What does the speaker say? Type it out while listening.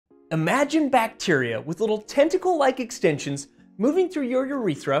Imagine bacteria with little tentacle-like extensions moving through your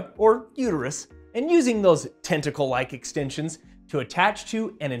urethra or uterus and using those tentacle-like extensions to attach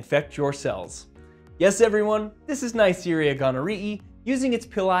to and infect your cells. Yes, everyone, this is Neisseria gonorrhoeae using its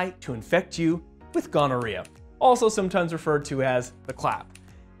pili to infect you with gonorrhea, also sometimes referred to as the clap.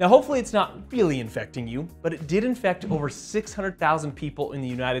 Now, hopefully it's not really infecting you, but it did infect over 600,000 people in the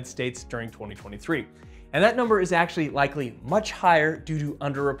United States during 2023. And that number is actually likely much higher due to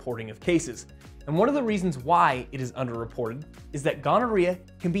underreporting of cases. And one of the reasons why it is underreported is that gonorrhea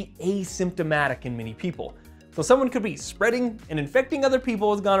can be asymptomatic in many people. So someone could be spreading and infecting other people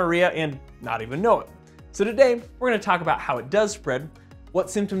with gonorrhea and not even know it. So today, we're going to talk about how it does spread, what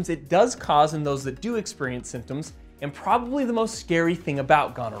symptoms it does cause in those that do experience symptoms, and probably the most scary thing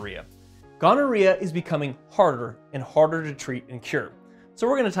about gonorrhea. Gonorrhea is becoming harder and harder to treat and cure. So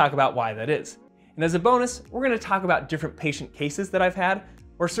we're going to talk about why that is. And as a bonus, we're going to talk about different patient cases that I've had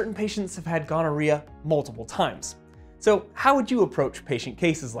where certain patients have had gonorrhea multiple times. So how would you approach patient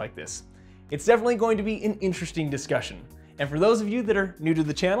cases like this? It's definitely going to be an interesting discussion. And for those of you that are new to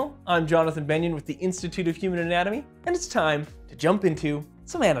the channel, I'm Jonathan Benyon with the Institute of Human Anatomy, and it's time to jump into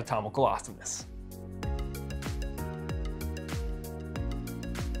some anatomical awesomeness.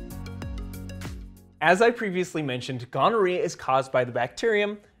 As I previously mentioned, gonorrhea is caused by the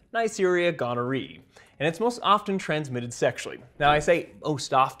bacterium Neisseria gonorrhoeae, and it's most often transmitted sexually. Now I say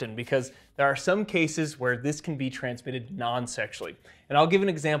most often because there are some cases where this can be transmitted non-sexually, and I'll give an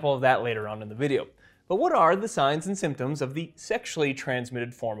example of that later on in the video. But what are the signs and symptoms of the sexually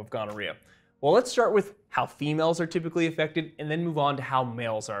transmitted form of gonorrhea? Well, let's start with how females are typically affected and then move on to how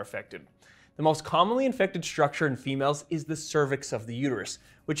males are affected. The most commonly infected structure in females is the cervix of the uterus,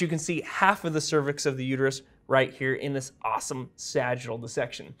 which you can see half of the cervix of the uterus right here in this awesome sagittal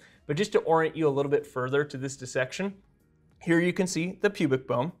dissection. But just to orient you a little bit further to this dissection, here you can see the pubic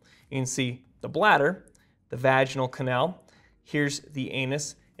bone, you can see the bladder, the vaginal canal, here's the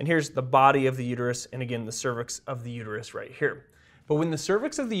anus, and here's the body of the uterus, and again the cervix of the uterus right here. But when the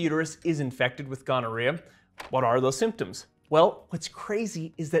cervix of the uterus is infected with gonorrhea, what are those symptoms? Well, what's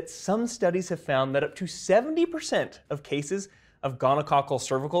crazy is that some studies have found that up to 70% of cases of gonococcal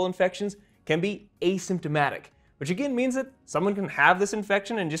cervical infections can be asymptomatic, which again means that someone can have this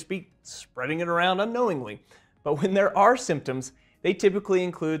infection and just be spreading it around unknowingly. But when there are symptoms, they typically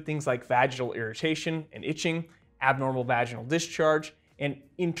include things like vaginal irritation and itching, abnormal vaginal discharge, and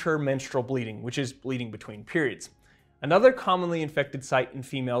intermenstrual bleeding, which is bleeding between periods. Another commonly infected site in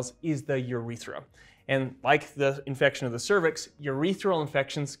females is the urethra. And like the infection of the cervix, urethral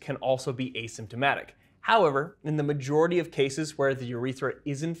infections can also be asymptomatic. However, in the majority of cases where the urethra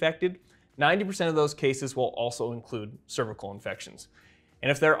is infected, 90% of those cases will also include cervical infections.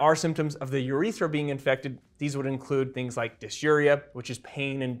 And if there are symptoms of the urethra being infected, these would include things like dysuria, which is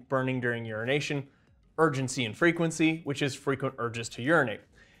pain and burning during urination, urgency and frequency, which is frequent urges to urinate.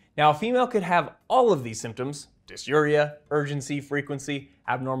 Now, a female could have all of these symptoms, dysuria, urgency, frequency,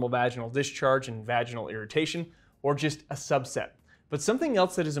 abnormal vaginal discharge, and vaginal irritation, or just a subset. But something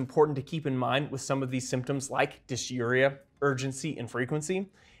else that is important to keep in mind with some of these symptoms like dysuria, urgency, and frequency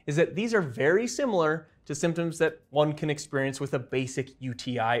is that these are very similar to symptoms that one can experience with a basic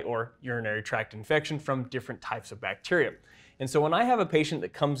UTI or urinary tract infection from different types of bacteria. And so when I have a patient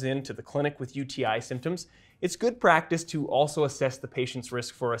that comes into the clinic with UTI symptoms, it's good practice to also assess the patient's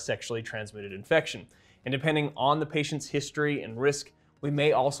risk for a sexually transmitted infection. And depending on the patient's history and risk, we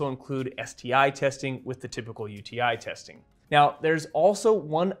may also include STI testing with the typical UTI testing. Now, there's also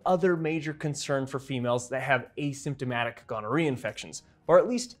one other major concern for females that have asymptomatic gonorrhea infections, or at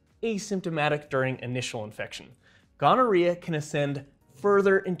least asymptomatic during initial infection. Gonorrhea can ascend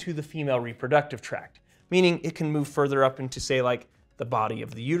further into the female reproductive tract, meaning it can move further up into, say, like the body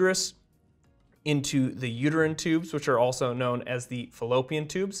of the uterus, into the uterine tubes, which are also known as the fallopian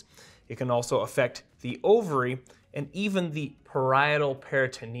tubes. It can also affect the ovary and even the parietal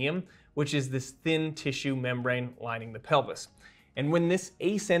peritoneum, which is this thin tissue membrane lining the pelvis. And when this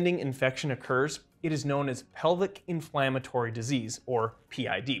ascending infection occurs, it is known as pelvic inflammatory disease, or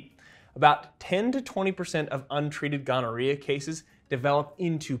PID. About 10 to 20% of untreated gonorrhea cases develop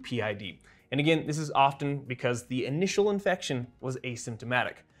into PID. And again, this is often because the initial infection was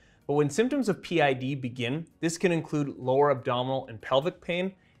asymptomatic. But when symptoms of PID begin, this can include lower abdominal and pelvic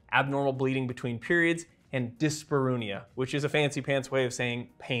pain, abnormal bleeding between periods, and dyspareunia, which is a fancy pants way of saying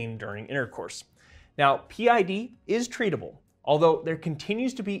pain during intercourse. Now, PID is treatable, although there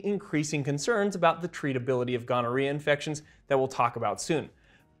continues to be increasing concerns about the treatability of gonorrhea infections that we'll talk about soon.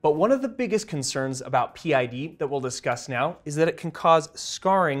 But one of the biggest concerns about PID that we'll discuss now is that it can cause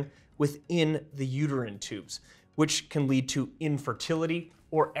scarring within the uterine tubes, which can lead to infertility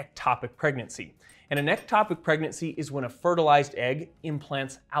or ectopic pregnancy. And an ectopic pregnancy is when a fertilized egg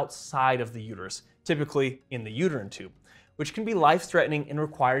implants outside of the uterus, typically in the uterine tube, which can be life-threatening and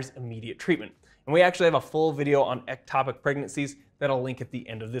requires immediate treatment. And we actually have a full video on ectopic pregnancies that I'll link at the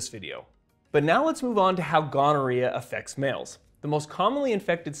end of this video. But now let's move on to how gonorrhea affects males. The most commonly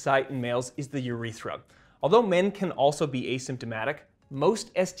infected site in males is the urethra. Although men can also be asymptomatic,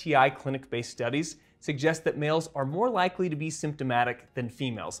 most STI clinic-based studies suggest that males are more likely to be symptomatic than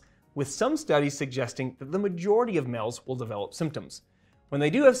females, with some studies suggesting that the majority of males will develop symptoms. When they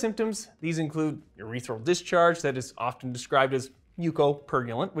do have symptoms, these include urethral discharge that is often described as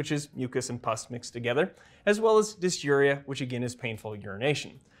mucopurulent, which is mucus and pus mixed together, as well as dysuria, which again is painful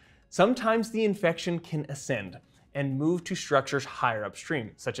urination. Sometimes the infection can ascend and move to structures higher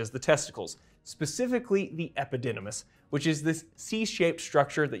upstream, such as the testicles, specifically the epididymis, which is this C-shaped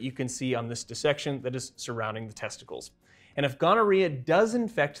structure that you can see on this dissection that is surrounding the testicles. And if gonorrhea does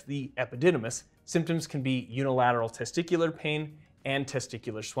infect the epididymis, symptoms can be unilateral testicular pain and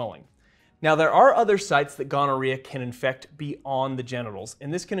testicular swelling. Now, there are other sites that gonorrhea can infect beyond the genitals,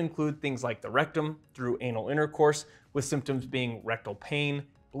 and this can include things like the rectum through anal intercourse, with symptoms being rectal pain,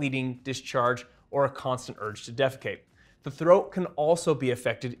 bleeding, discharge, or a constant urge to defecate. The throat can also be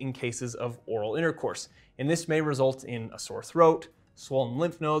affected in cases of oral intercourse, and this may result in a sore throat, swollen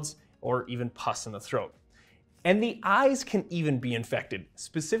lymph nodes, or even pus in the throat. And the eyes can even be infected,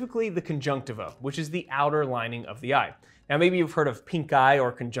 specifically the conjunctiva, which is the outer lining of the eye. Now, maybe you've heard of pink eye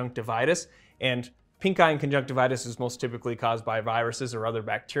or conjunctivitis, and pink eye and conjunctivitis is most typically caused by viruses or other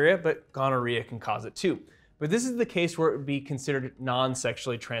bacteria, but gonorrhea can cause it too. But this is the case where it would be considered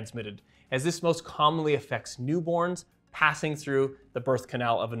non-sexually transmitted, as this most commonly affects newborns passing through the birth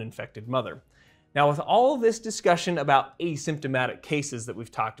canal of an infected mother. Now, with all of this discussion about asymptomatic cases that we've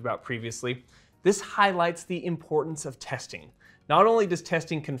talked about previously, this highlights the importance of testing. Not only does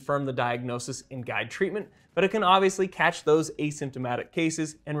testing confirm the diagnosis and guide treatment, but it can obviously catch those asymptomatic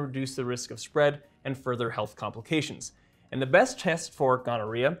cases and reduce the risk of spread and further health complications. And the best test for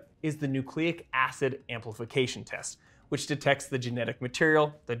gonorrhea is the nucleic acid amplification test, which detects the genetic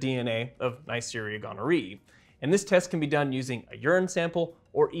material, the DNA, of Neisseria gonorrhoeae. And this test can be done using a urine sample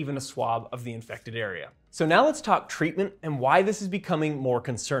or even a swab of the infected area. So now let's talk treatment and why this is becoming more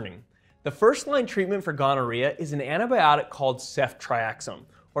concerning. The first-line treatment for gonorrhea is an antibiotic called ceftriaxone,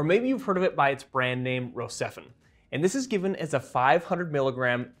 or maybe you've heard of it by its brand name Rocephin. And this is given as a 500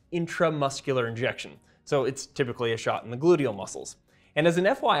 milligram intramuscular injection, so it's typically a shot in the gluteal muscles. And as an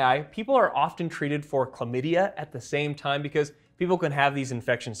FYI, people are often treated for chlamydia at the same time because people can have these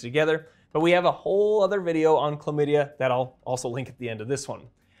infections together, but we have a whole other video on chlamydia that I'll also link at the end of this one.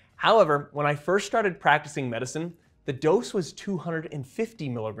 However, when I first started practicing medicine, the dose was 250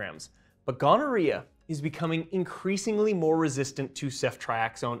 milligrams, but gonorrhea is becoming increasingly more resistant to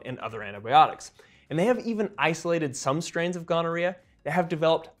ceftriaxone and other antibiotics. And they have even isolated some strains of gonorrhea that have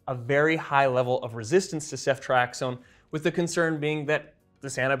developed a very high level of resistance to ceftriaxone, with the concern being that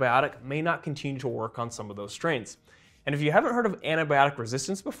this antibiotic may not continue to work on some of those strains. And if you haven't heard of antibiotic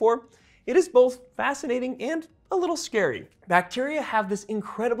resistance before, it is both fascinating and a little scary. Bacteria have this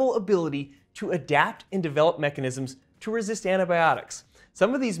incredible ability to adapt and develop mechanisms to resist antibiotics.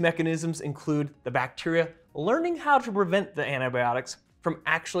 Some of these mechanisms include the bacteria learning how to prevent the antibiotics from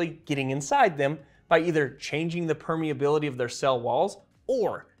actually getting inside them by either changing the permeability of their cell walls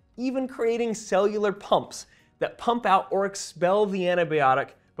or even creating cellular pumps that pump out or expel the antibiotic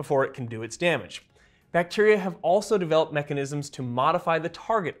before it can do its damage. Bacteria have also developed mechanisms to modify the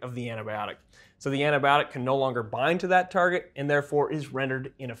target of the antibiotic, so the antibiotic can no longer bind to that target and therefore is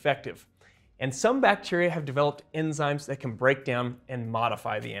rendered ineffective. And some bacteria have developed enzymes that can break down and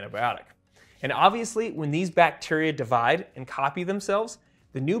modify the antibiotic. And obviously, when these bacteria divide and copy themselves,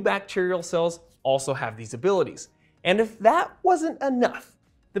 the new bacterial cells also have these abilities. And if that wasn't enough,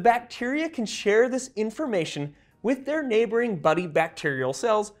 the bacteria can share this information with their neighboring buddy bacterial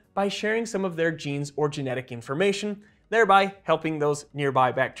cells by sharing some of their genes or genetic information, thereby helping those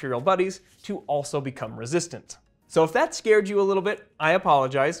nearby bacterial buddies to also become resistant. So if that scared you a little bit, I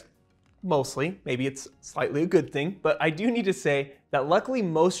apologize. Mostly, maybe it's slightly a good thing, but I do need to say that luckily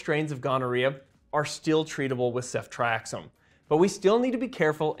most strains of gonorrhea are still treatable with ceftriaxone. But we still need to be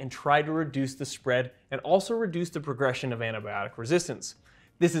careful and try to reduce the spread and also reduce the progression of antibiotic resistance.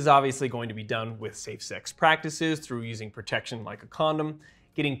 This is obviously going to be done with safe sex practices through using protection like a condom,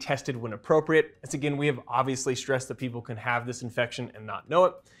 getting tested when appropriate, as again, we have obviously stressed that people can have this infection and not know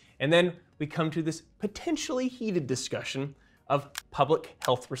it. And then we come to this potentially heated discussion of public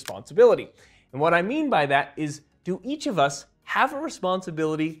health responsibility. And what I mean by that is, do each of us have a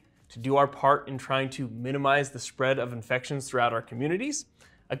responsibility to do our part in trying to minimize the spread of infections throughout our communities?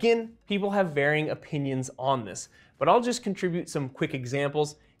 Again, people have varying opinions on this, but I'll just contribute some quick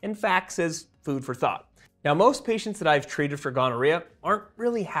examples and facts as food for thought. Now, most patients that I've treated for gonorrhea aren't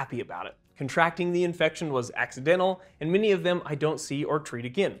really happy about it. Contracting the infection was accidental, and many of them I don't see or treat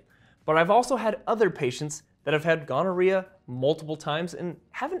again. But I've also had other patients that have had gonorrhea multiple times and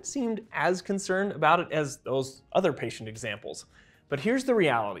haven't seemed as concerned about it as those other patient examples. But here's the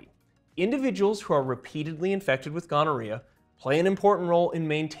reality. Individuals who are repeatedly infected with gonorrhea play an important role in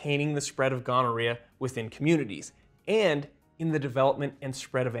maintaining the spread of gonorrhea within communities and in the development and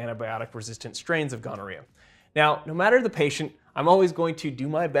spread of antibiotic-resistant strains of gonorrhea. Now, no matter the patient, I'm always going to do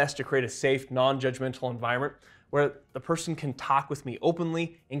my best to create a safe, non-judgmental environment where the person can talk with me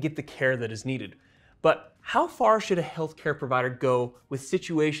openly and get the care that is needed. But how far should a healthcare provider go with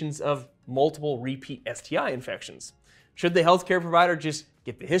situations of multiple repeat STI infections? Should the healthcare provider just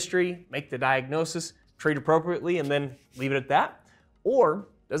get the history, make the diagnosis, treat appropriately, and then leave it at that? Or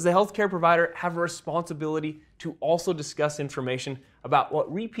does the healthcare provider have a responsibility to also discuss information about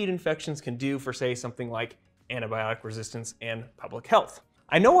what repeat infections can do for, say, something like antibiotic resistance and public health?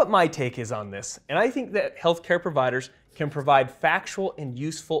 I know what my take is on this, and I think that healthcare providers can provide factual and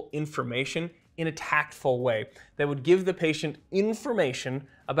useful information in a tactful way that would give the patient information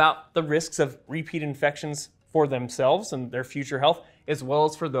about the risks of repeat infections for themselves and their future health, as well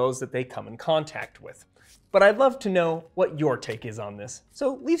as for those that they come in contact with. But I'd love to know what your take is on this,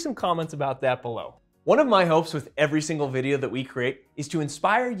 so leave some comments about that below. One of my hopes with every single video that we create is to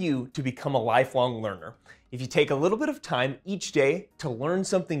inspire you to become a lifelong learner. If you take a little bit of time each day to learn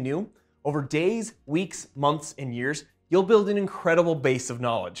something new, over days, weeks, months, and years, you'll build an incredible base of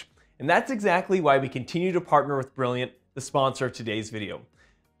knowledge. And that's exactly why we continue to partner with Brilliant, the sponsor of today's video.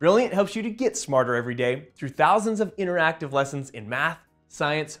 Brilliant helps you to get smarter every day through thousands of interactive lessons in math,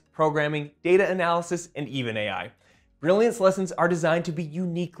 science, programming, data analysis, and even AI. Brilliant's lessons are designed to be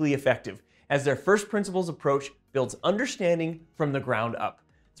uniquely effective, as their first principles approach builds understanding from the ground up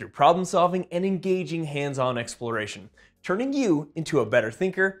through problem solving and engaging hands-on exploration, turning you into a better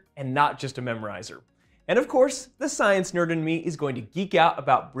thinker and not just a memorizer. And of course, the science nerd in me is going to geek out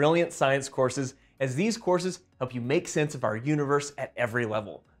about Brilliant science courses, as these courses help you make sense of our universe at every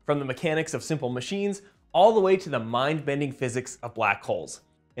level, from the mechanics of simple machines all the way to the mind-bending physics of black holes.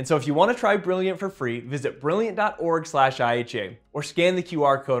 And so if you want to try Brilliant for free, visit brilliant.org/IHA or scan the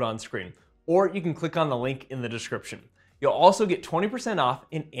QR code on screen, or you can click on the link in the description. You'll also get 20% off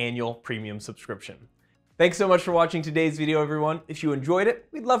an annual premium subscription. Thanks so much for watching today's video, everyone. If you enjoyed it,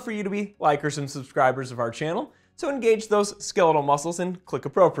 we'd love for you to be likers and subscribers of our channel, so engage those skeletal muscles and click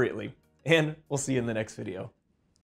appropriately. And we'll see you in the next video.